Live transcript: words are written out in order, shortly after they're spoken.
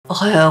お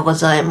はようご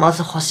ざいま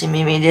す。ほし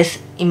みみで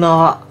す。今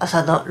は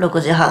朝の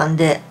6時半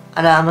で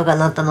アラームが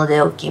鳴ったの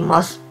で起き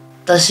ます。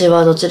私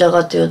はどちら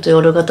かというと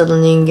夜型の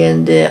人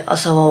間で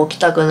朝は起き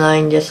たくな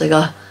いんです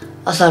が、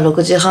朝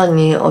6時半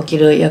に起き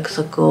る約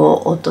束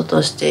を夫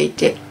としてい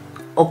て、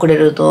遅れ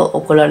ると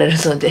怒られる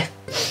ので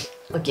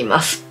起きま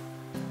す。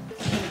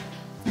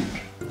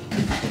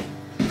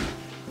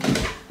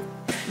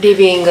リ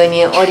ビング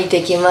に降り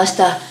てきまし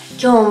た。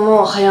今日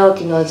も早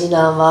起きの次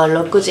男は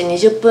6時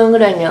20分ぐ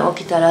らいに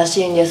起きたら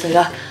しいんです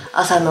が、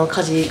朝の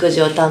家事育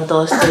児を担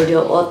当している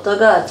夫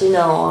が次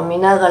男を見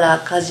ながら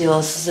家事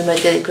を進め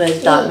てくれ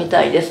たみ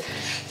たいです。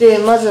で、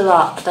まず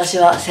は私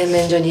は洗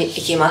面所に行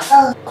きます。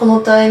こ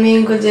のタイミ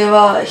ングで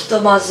はひと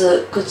ま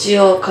ず口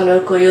を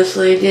軽くゆ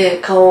すいで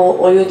顔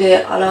をお湯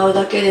で洗う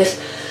だけです。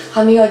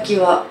歯磨き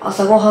は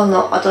朝ごはん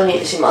の後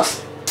にしま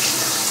す。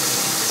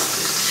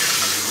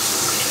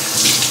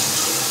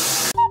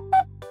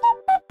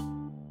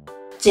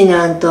次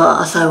男と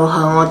朝ご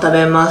はんを食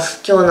べま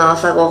す。今日の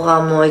朝ごは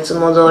んもいつ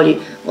も通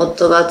り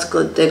夫が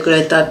作ってく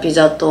れたピ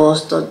ザトー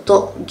スト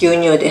と牛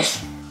乳で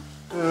す。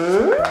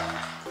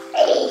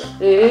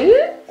起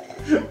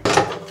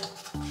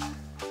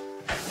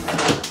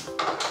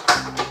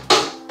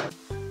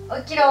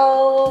き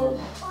ろ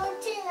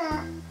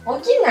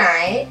ー。起き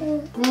ない？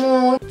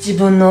もう自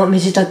分の身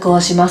支度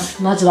をしま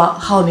す。まずは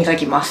歯を磨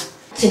きます。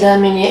ちな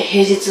みに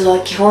平日は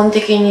基本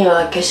的に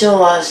は化粧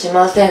はし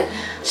ません。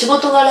仕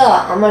事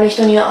柄あまり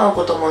人に会う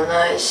ことも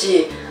ない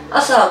し、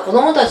朝子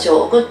供たち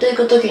を送ってい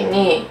く時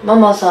にマ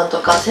マさんと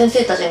か先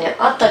生たちに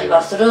会ったり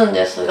はするん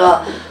です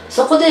が、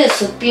そこで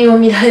すっぴんを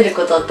見られる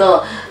こと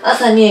と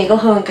朝に5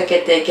分かけ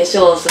て化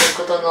粧をする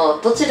こと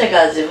のどちら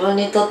が自分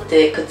にとっ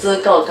て苦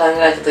痛かを考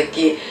えた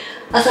時、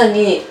朝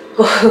に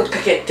5分か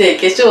けて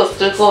化粧を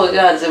する方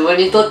が自分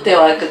にとって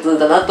は苦痛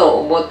だなと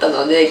思った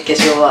ので化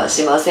粧は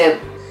しませ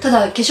ん。た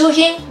だ化粧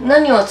品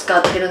何を使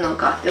ってるの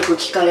かよく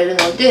聞かれる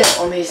ので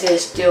お見せ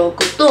してお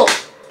くと、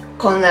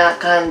こんな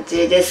感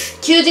じで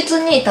す。休日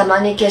にたま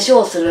に化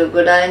粧する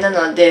ぐらいな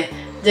ので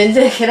全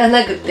然減ら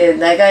なくて、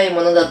長い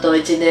ものだと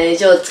1年以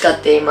上使っ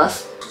ていま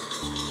す。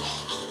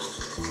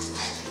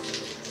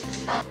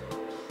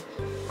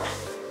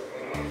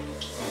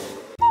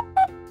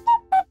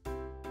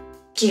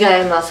着替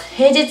えます。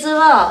平日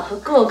は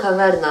服を考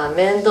えるのは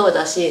面倒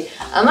だし、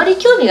あまり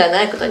興味が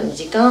ないことに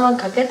時間は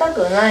かけたく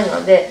ない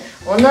ので、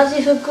同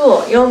じ服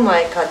を4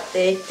枚買っ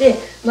ていて、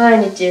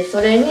毎日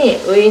それに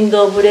ウィン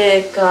ドブレ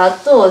ーカ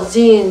ーとジ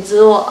ーン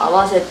ズを合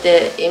わせ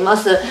ていま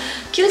す。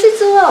休日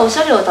はおし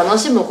ゃれを楽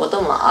しむこと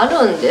もあ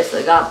るんで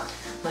すが、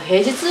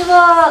平日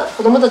は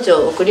子供たち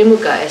を送り迎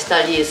えし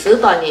たりス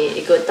ーパー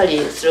に行った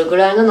りするぐ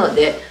らいなの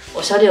で、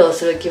おしゃれを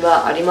する気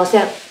はありま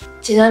せん。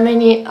ちなみ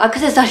にアク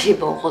セサリー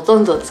もほと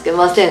んどつけ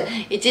ません。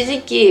一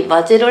時期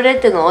バチェロレ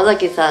ッテの尾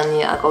崎さん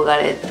に憧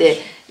れて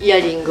イヤ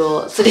リング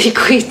を3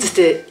コインズ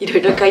でいろ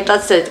いろ買い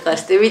足したりとか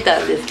してみ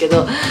たんですけ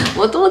ど、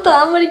もともと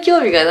あんまり興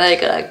味がない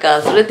から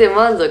かそれで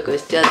満足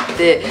しちゃっ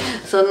て、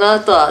その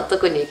後は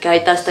特に買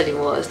い足したり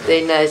もして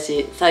いない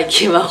し、最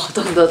近はほ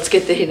とんどつ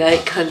けていない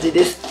感じ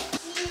です。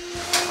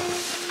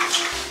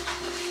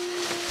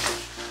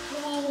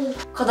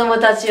子供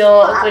たち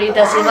を送り出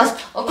します。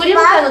送り迎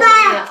えの時に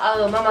会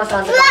うママ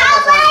さんとかパ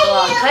パさんと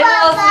は会話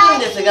はするん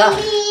ですが、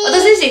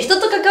私自身人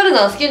と関わる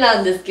のは好き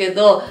なんですけ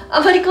ど、あ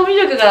まりコミュ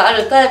力があ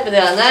るタイプで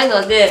はない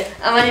ので、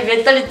あまり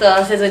べったりと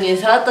はせずに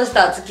さらっとし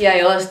た付き合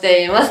いをし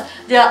ています。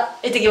では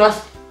行ってきま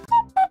す。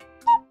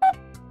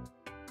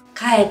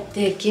帰っ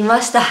てきま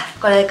した。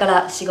これか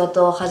ら仕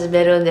事を始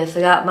めるんで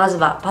すが、まず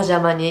はパジャ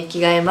マに着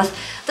替えます。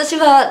私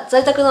は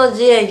在宅の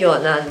自営業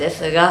なんで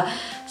すが、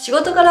仕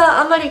事か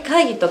らあんまり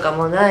会議とか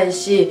もない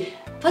し、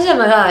パジャ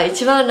マが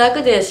一番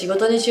楽で仕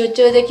事に集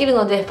中できる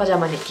のでパジャ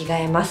マに着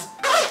替えます。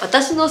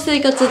私の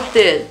生活っ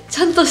て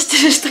ちゃんとし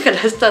てる人から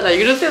したら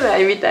許せな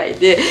いみたい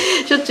で、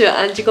しょっちゅう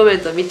アンチコメン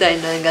トみたい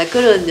なのが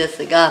来るんで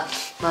すが、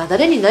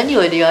誰に何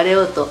を言われ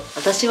ようと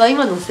私は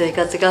今の生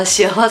活が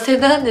幸せ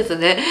なんです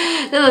ね。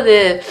なの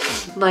で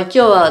今日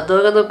は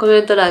動画のコメ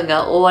ント欄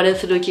が大荒れ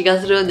する気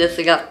がするんで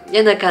すが、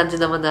嫌な感じ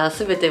のものは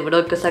全てブロ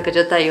ック削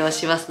除対応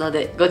しますの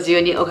でご自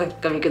由にお書き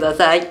込みくだ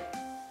さい。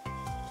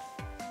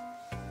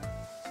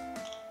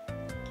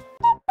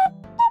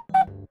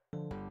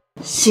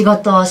仕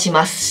事をし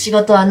ます。仕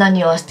事は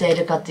何をしてい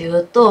るかとい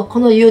うと、こ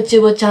の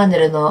YouTube チャンネ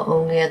ルの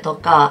運営と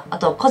か、あ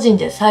と個人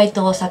でサイ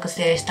トを作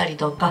成したり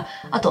とか、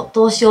あと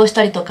投資をし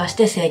たりとかし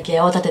て生計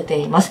を立てて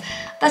います。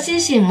私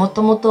自身も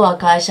ともとは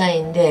会社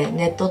員で、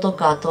ネットと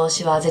か投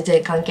資は全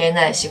然関係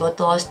ない仕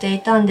事をしてい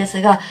たんで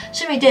すが、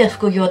趣味で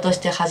副業とし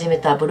て始め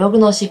たブログ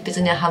の執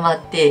筆にハマっ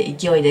て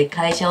勢いで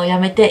会社を辞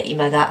めて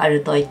今があ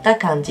るといった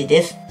感じ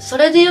です。そ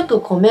れでよ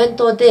くコメン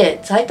ト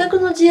で在宅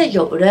の自営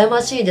業羨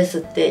ましいです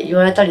って言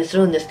われたりす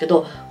るんですけ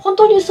ど、本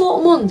当にそう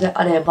思うんで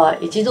あれば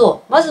一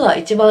度、まずは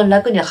一番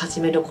楽に始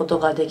めること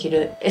ができ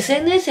る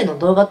SNS への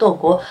動画投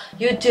稿、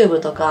YouTube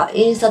とか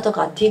インスタと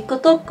か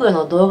TikTok へ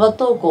の動画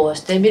投稿を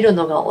してみる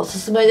のがおす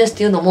すめですっ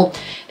ていうのも、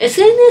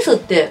 SNS っ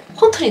て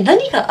本当に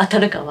何が当た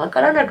るかわ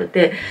からなく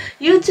て、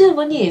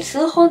 YouTube に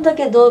数本だ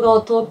け動画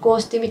を投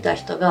稿してみた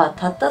人が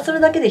たったそれ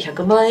だけで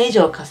100万円以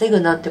上稼ぐ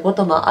なんてこ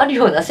ともある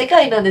ような世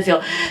界なんです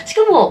よ。し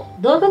かも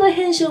動画の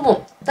編集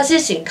も私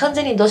自身完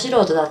全にど素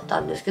人だった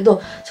んですけ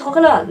ど、そこ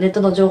からネッ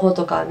トの情報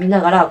とか見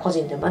ながら個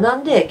人で学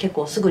んで結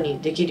構すぐに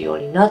できるよう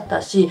になっ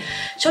たし、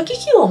初期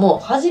費用も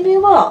初め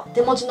は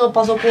手持ちの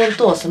パソコン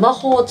とスマ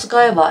ホを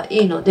使えば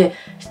いいので、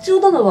必要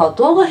なのは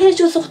動画編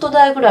集ソフト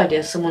代ぐらい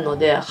で済むの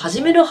で、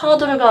始めるハー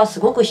ドルがす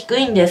ごく低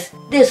いんです。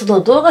で、そ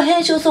の動画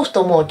編集ソフ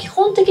トも基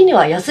本的に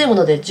は安いも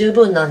ので十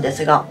分なんで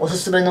すが、おす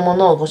すめのも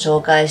のをご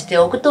紹介して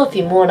おくとフ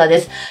ィモーラで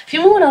す。フ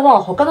ィモーラ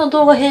は他の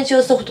動画編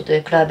集ソフト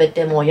で比べ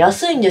ても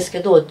安いんですけ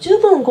ど、十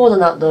分高度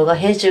な動画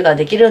編集が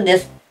できるんで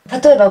す。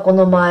例えばこ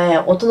の前、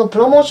音のプ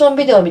ロモーション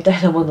ビデオみた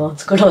いなものを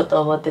作ろう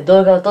と思って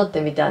動画を撮っ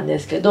てみたんで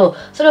すけど、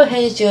それを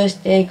編集し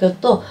ていく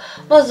と、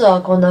まず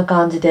はこんな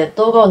感じで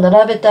動画を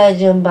並べたい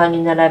順番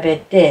に並べ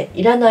て、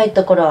いらない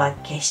ところは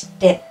消し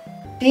て、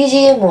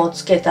BGM を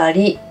つけた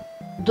り、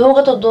動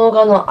画と動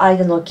画の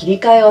間の切り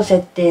替えを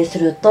設定す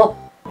ると、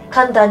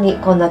簡単に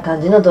こんな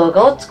感じの動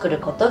画を作る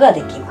ことが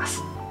できま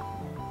す。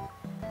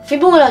フィ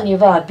ボーラに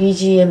は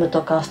BGM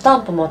とかスタ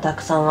ンプもた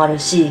くさんある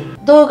し、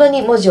動画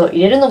に文字を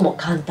入れるのも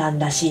簡単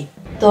だし、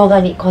動画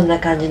にこんな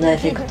感じのエ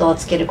フェクトを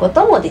つけるこ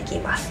ともでき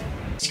ます。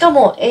しか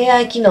も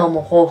AI 機能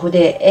も豊富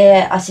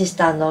で、 AI アシス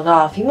タント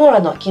がフィモーラ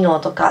の機能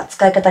とか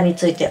使い方に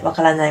ついてわ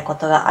からないこ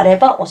とがあれ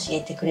ば教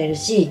えてくれる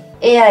し、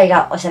 AI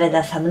がおしゃれ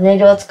なサムネイ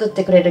ルを作っ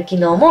てくれる機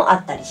能もあ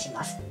ったりし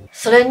ます。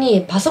それ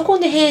にパソコン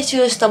で編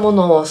集したも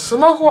のをス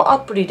マホア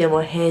プリで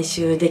も編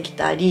集でき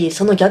たり、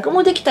その逆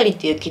もできたりっ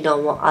ていう機能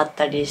もあっ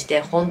たりし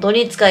て、本当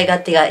に使い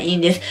勝手がいい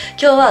んです。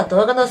今日は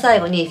動画の最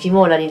後にフィ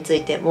モーラにつ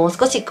いてもう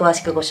少し詳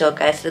しくご紹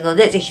介するの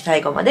で、ぜひ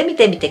最後まで見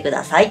てみてく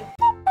ださい。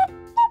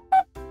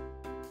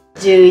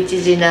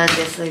11時なんで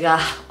すが、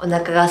お腹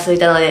が空い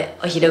たので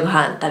お昼ご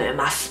飯食べ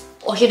ます。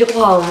お昼ご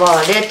飯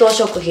は冷凍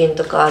食品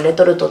とかレ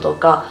トルトと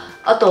か、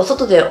あと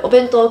外でお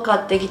弁当を買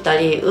ってきた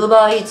り、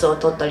Uber Eatsを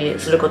取ったり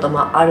すること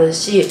もある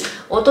し、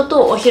夫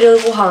とお昼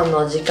ご飯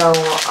の時間を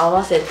合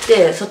わせ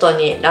て外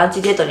にラン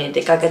チデートに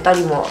出かけた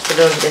りもす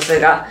るんです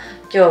が、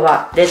今日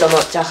は冷凍の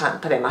チャーハン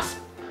食べま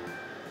す。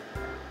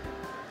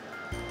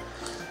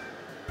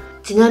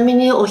ちなみ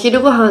にお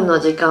昼ご飯の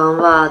時間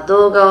は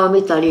動画を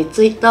見たり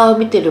Twitter を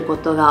見ているこ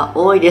とが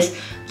多いです。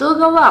動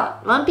画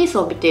はワンピース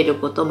を見ている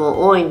こと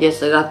も多いんで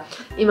すが、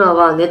今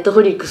はネット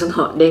フリックス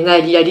の恋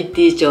愛リアリ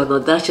ティショーの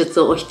脱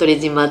出お一人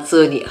島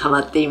2にハ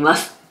マっていま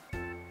す。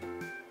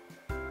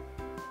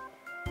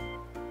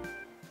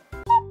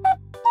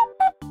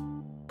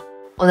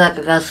お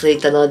腹が空い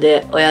たの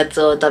でおや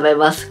つを食べ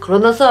ます。コロ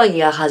ナ騒ぎ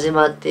が始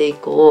まって以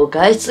降、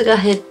外出が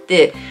減っ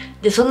て、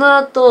で、その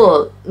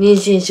後、妊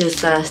娠出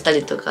産した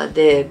りとか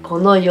で、こ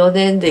の4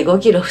年で5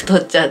キロ太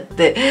っちゃっ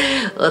て、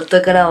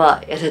夫から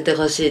は痩せて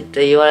ほしいっ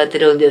て言われて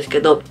るんですけ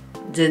ど、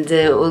全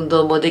然運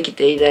動もでき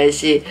ていない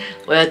し、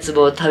おやつ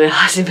も食べ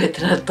始め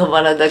たら止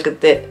まらなく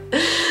て、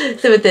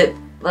せめて、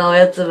お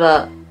やつ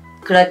は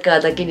クラッカ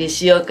ーだけに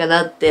しようか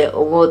なって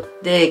思っ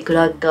て、ク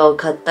ラッカーを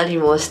買ったり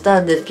もした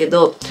んですけ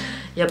ど、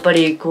やっぱ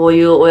りこう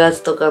いうおや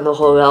つとかの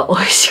方が美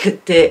味しく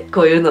て、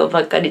こういうの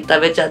ばっかり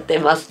食べちゃって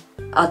ます。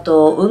あ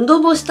と、運動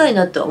もしたい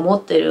なって思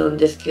ってるん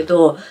ですけ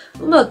ど、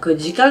うまく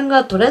時間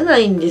が取れな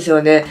いんです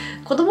よね。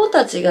子供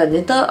たちが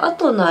寝た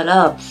後な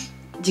ら、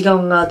時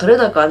間が取れ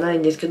なくはない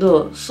んですけ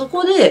ど、そ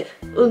こで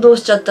運動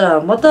しちゃった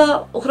ら、ま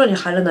たお風呂に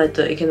入らない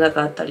といけな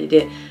かったり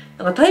で、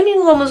なんかタイミ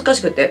ングが難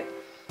しくて、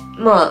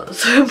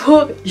それ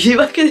も言い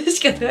訳で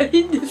しかな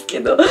いんですけ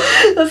ど、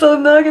そ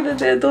んなわけで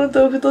ね、どん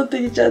どん太って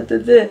きちゃって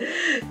て、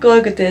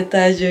怖くて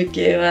体重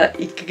計は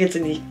1ヶ月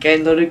に1回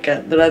乗るか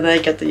乗らな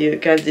いかという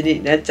感じ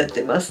になっちゃっ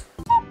てます。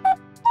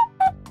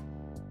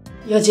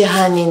4時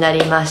半にな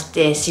りまし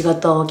て、仕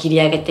事を切り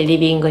上げてリ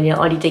ビングに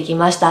降りてき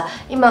ました。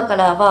今か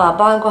らは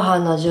晩ご飯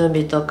の準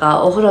備と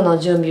かお風呂の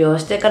準備を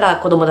してから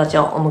子供たち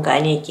をお迎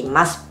えに行き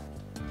ます。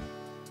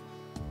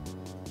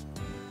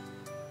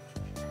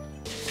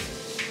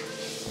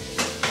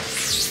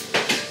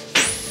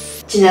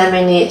ちな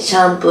みにシ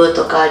ャンプー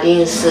とかリ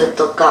ンス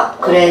とか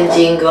クレン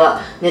ジング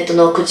はネット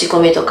の口コ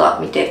ミとか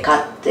見て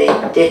買ってい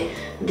て、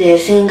で、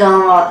洗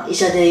顔は医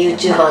者で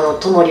YouTuber の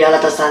友利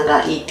新さん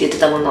がいいって言って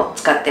たものを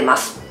使ってま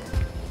す。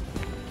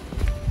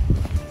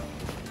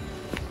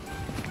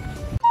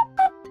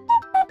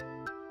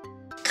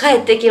帰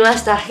ってきま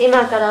した。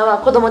今からは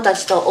子供た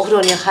ちとお風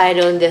呂に入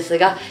るんです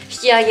が、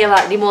引き上げ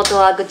はリモート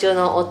ワーク中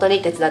の夫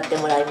に手伝って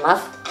もらいま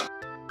す。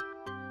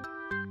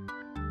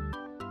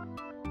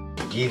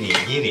ギリ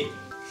ギリ。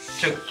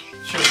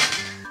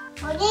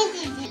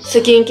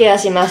スキンケア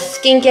します。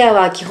スキンケア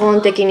は基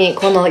本的に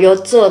この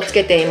4つをつ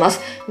けています。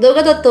動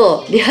画だ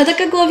と美肌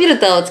加工フィル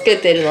ターをつけ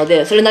ているの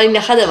で、それなりに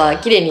肌は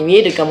綺麗に見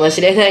えるかも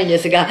しれないんで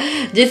すが、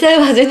実際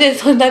は全然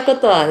そんなこ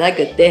とはな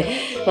くて、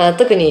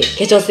特に化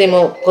粧水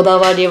もこだ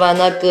わりは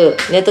なく、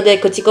ネットで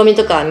口コミ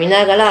とか見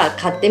ながら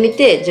買ってみ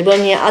て自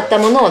分に合った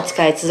ものを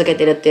使い続け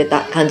てるっていっ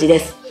た感じで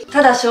す。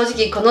ただ正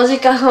直この時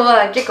間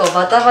は結構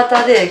バタバ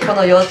タで、こ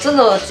の4つ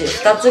のうち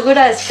2つぐ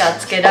らいしか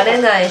つけら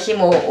れない日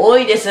も多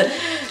いです。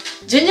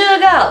授乳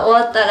が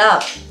終わったら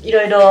い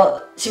ろい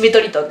ろシミ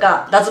取りと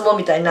か脱毛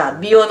みたいな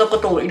美容のこ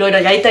とをいろいろ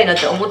やりたいなっ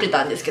て思って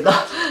たんですけど、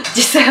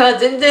実際は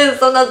全然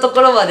そんなとこ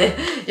ろまで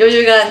余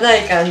裕がな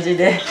い感じ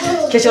で、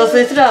化粧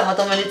水すらま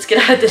ともにつけ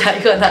られてな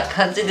いような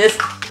感じです。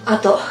あ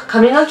と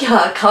髪の毛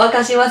は乾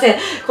かしません。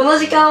この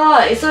時間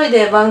は急い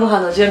で晩ご飯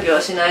の準備を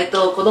しない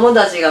と子供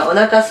たちがお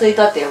腹空い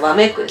たってわ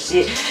めく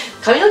し、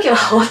髪の毛は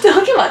放って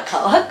おけば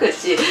乾く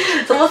し、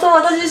そもそも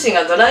私自身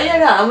がドライヤー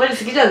があんまり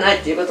好きじゃない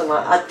っていうことも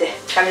あって、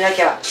髪の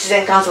毛は自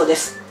然乾燥で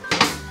す。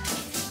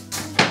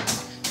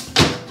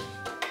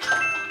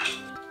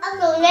あ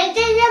と寝て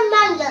る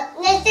まず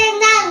寝て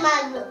な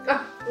いまず。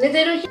あ、寝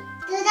てる日。トラ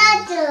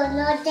ック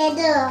乗って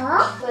るの？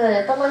そうだ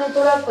ね、たまに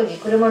トラックに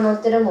車乗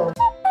ってるもん。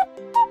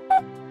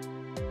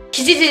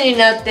7時に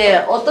なっ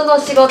て夫の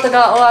仕事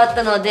が終わっ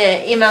たの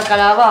で、今か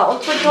らは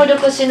夫と協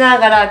力しな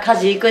がら家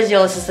事育児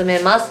を進め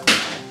ます。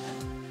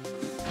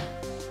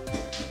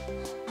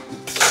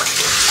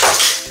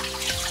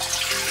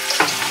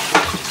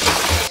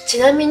ち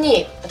なみ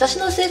に私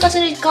の生活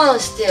に関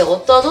して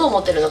夫はどう思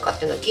ってるのかっ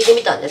ていうのを聞いて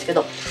みたんですけ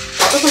ど、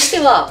夫として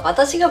は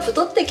私が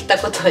太ってきた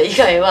こと以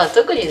外は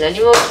特に何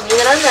も気に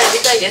ならない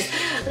みたいです。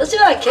私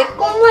は結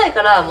婚前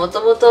からも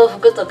ともと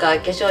服とか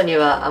化粧に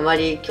はあま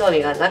り興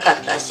味がなかっ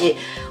たし、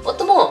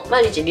夫も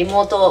毎日リ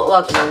モート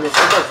ワークなんです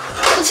けど、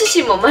私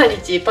自身も毎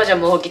日パジャ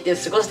マを着て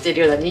過ごしてい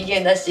るような人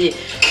間だし、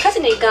家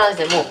事に関し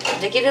ても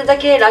できるだ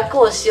け楽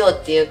をしよう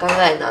っていう考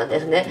えなんで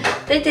すね。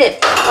でい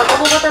て、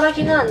共働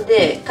きなん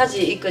で家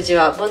事育児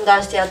は分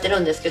断してやって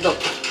るんですけど、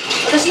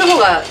私の方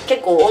が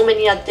結構多め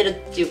にやってるっ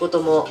ていうこ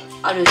とも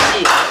あるし、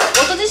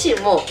夫自身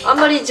もあん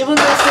まり自分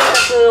の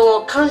生活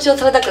を干渉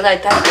されたくな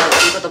いタイプだっ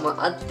ていうことも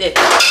あって、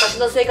私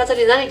の生活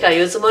に何か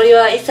言うつもり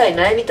は一切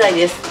ないみたい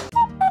です。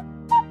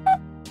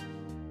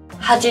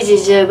8時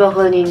15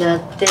分になっ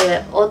て、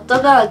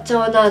夫が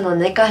長男の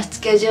寝かし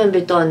つけ準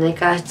備と寝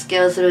かしつ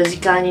けをする時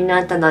間に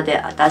なったので、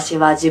私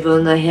は自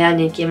分の部屋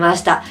に来ま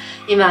した。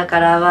今か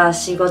らは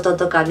仕事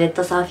とかネッ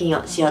トサーフィン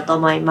をしようと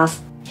思いま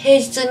す。平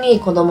日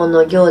に子供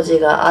の行事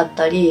があっ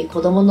たり、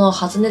子供の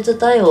発熱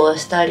対応を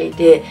したり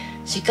で、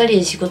しっか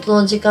り仕事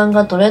の時間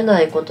が取れ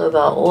ないこと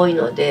が多い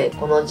ので、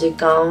この時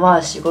間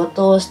は仕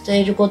事をし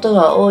ていること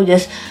が多いで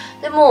す。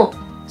でも、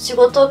仕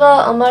事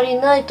があまり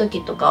ない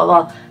時とか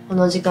は、こ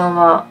の時間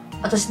は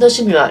私の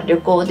趣味は旅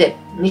行で、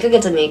2ヶ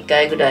月に1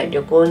回ぐらい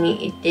旅行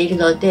に行っている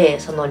ので、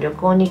その旅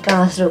行に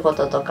関するこ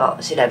ととか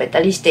を調べた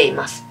りしてい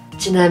ます。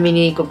ちなみ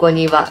にここ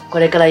にはこ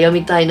れから読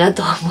みたいな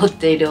と思っ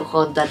ている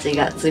本たち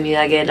が積み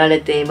上げられ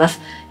ていま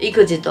す。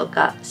育児と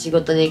か仕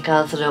事に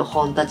関する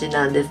本たち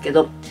なんですけ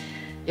ど、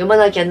読ま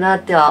なきゃな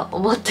っては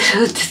思って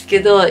るんですけ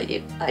ど、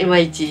いま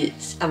いち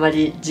あま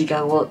り時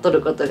間を取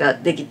ることが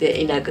でき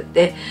ていなく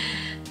て、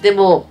で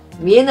も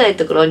見えない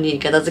ところに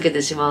片付け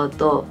てしまう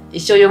と一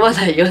生読ま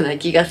ないような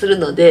気がする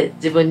ので、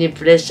自分に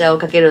プレッシャーを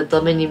かける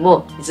ために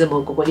もいつ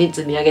もここに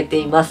積み上げて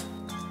います。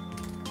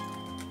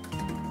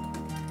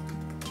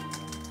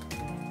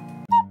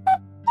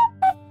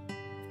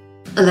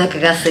お腹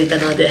が空いた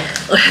ので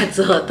おや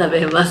つを食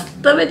べます。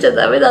食べちゃ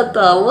ダメだと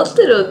は思っ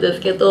てるんです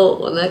けど、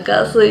お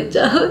腹空いち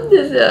ゃうん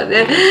ですよ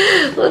ね。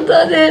本当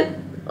はね、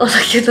お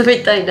酒飲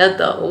みたいな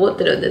とは思っ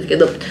てるんですけ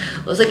ど、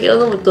お酒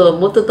を飲むと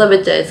もっと食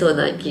べちゃいそう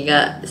な気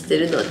がして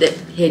るので、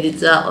平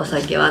日はお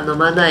酒は飲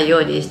まないよ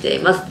うにしてい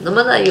ます。飲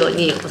まないよう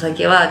にお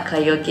酒は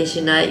買い置き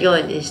しないよ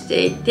うにし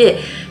ていて、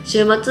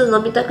週末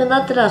飲みたく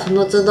なったらそ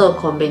の都度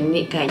コンビニ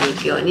に買いに行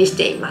くようにし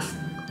ていま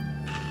す。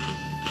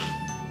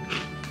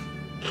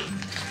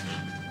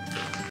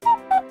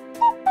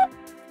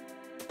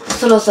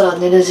そろそろ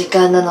寝る時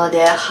間なの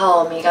で歯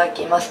を磨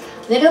きます。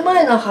寝る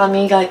前の歯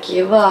磨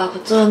きは普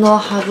通の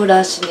歯ブ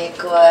ラシに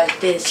加え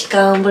て歯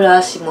間ブ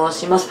ラシも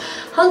します。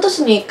半年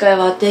に1回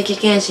は定期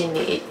検診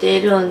に行って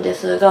いるんで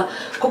すが、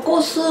ここ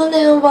数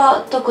年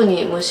は特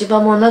に虫歯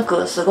もな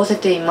く過ごせ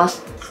ていま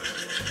す。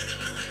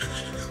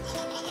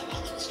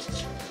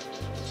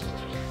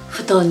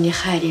布団に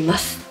入りま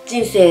す。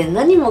人生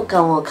何も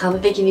かも完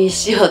璧に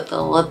しよう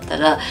と思った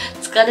ら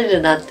疲れ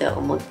るなって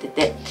思って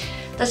て、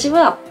私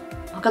は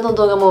他の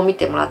動画も見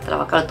てもらったら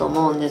分かると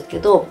思うんですけ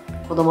ど、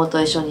子供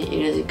と一緒に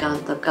いる時間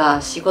と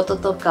か仕事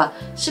とか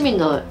趣味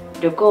の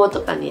旅行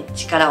とかに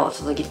力を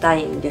注ぎた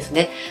いんです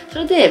ね。そ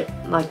れで、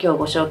今日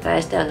ご紹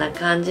介したような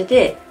感じ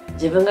で、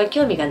自分が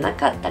興味がな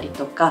かったり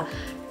とか、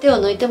手を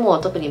抜いても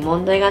特に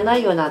問題がな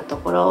いようなと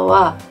ころ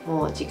は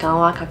もう時間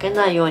はかけ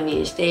ないよう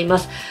にしていま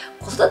す。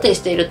子育てし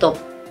ていると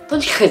と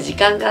にかく時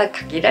間が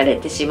限られ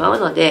てしまう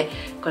ので、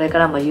これか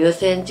らも優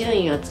先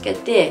順位をつけ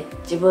て、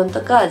自分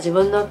とか自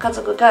分の家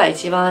族が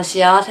一番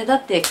幸せだ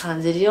って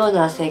感じるよう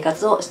な生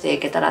活をしてい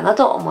けたらな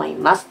と思い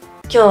ます。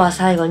今日は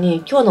最後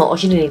に今日のお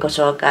昼にご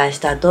紹介し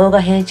た動画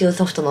編集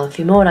ソフトの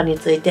フィモーラに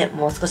ついて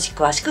もう少し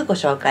詳しくご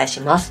紹介し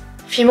ます。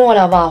フィモー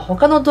ラは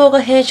他の動画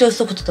編集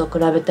ソフトと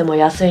比べても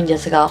安いんで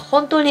すが、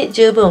本当に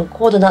十分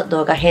高度な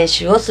動画編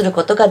集をする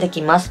ことがで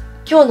きます。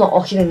今日の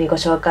お昼にご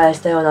紹介し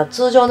たような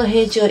通常の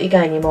編集以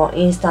外にも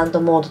インスタン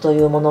トモードと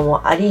いうもの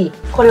もあり、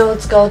これを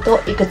使うと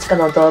いくつか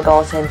の動画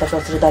を選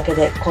択するだけ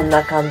でこん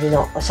な感じ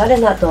のおしゃれ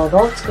な動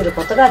画を作る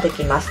ことがで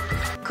きます。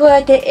加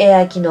えて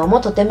AI 機能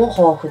もとても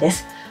豊富で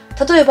す。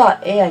例えば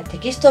AI テ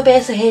キストベ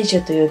ース編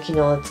集という機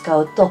能を使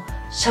うと、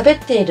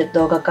喋っている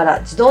動画から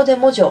自動で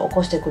文字を起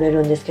こしてくれ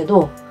るんですけ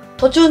ど、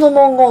途中の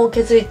文言を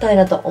削りたい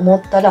なと思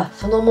ったら、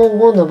その文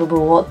言の部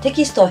分をテ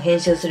キストを編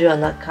集するよう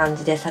な感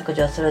じで削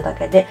除するだ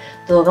けで、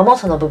動画も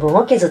その部分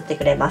を削って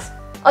くれます。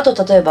あと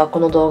例えばこ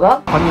の動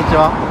画、こんにち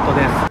は、夫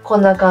です。こ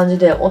んな感じ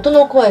で音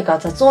の声が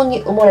雑音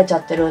に埋もれちゃ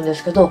ってるんで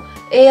すけど、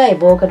AI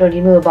ボーカル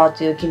リムーバー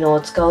という機能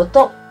を使う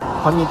と、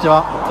こんにち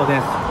は、夫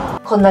で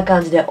す。こんな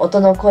感じで音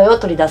の声を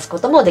取り出すこ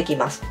ともでき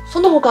ます。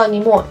その他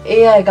にも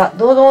AI が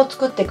動画を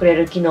作ってくれ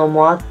る機能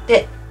もあっ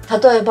て、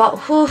例えば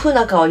夫婦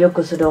仲を良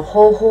くする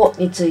方法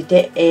につい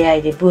て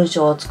AI で文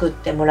章を作っ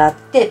てもらっ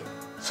て、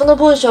その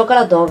文章か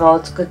ら動画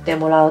を作って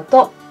もらう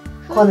と、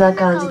こんな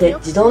感じで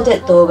自動で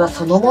動画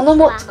そのもの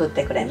も作っ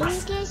てくれま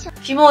す。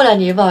フィモーラ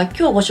には今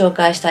日ご紹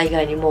介した以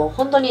外にも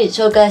本当に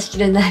紹介しき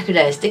れないぐ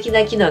らい素敵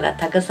な機能が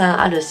たくさ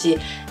んあるし、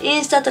イ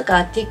ンスタと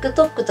か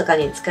TikTok とか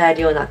に使え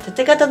るような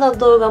縦型の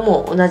動画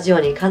も同じよ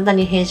うに簡単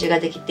に編集が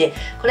できて、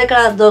これか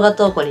ら動画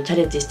投稿にチャ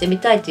レンジしてみ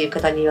たいという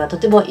方にはと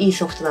てもいい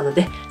ソフトなの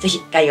で、ぜひ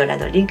概要欄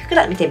のリンクか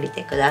ら見てみ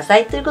てくださ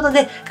い。ということ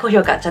で、高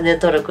評価、チャンネル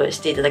登録し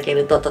ていただけ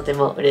るととて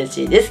も嬉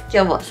しいです。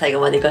今日も最後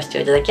までご視聴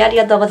いただきあり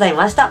がとうござい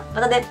ました。ま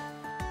たね。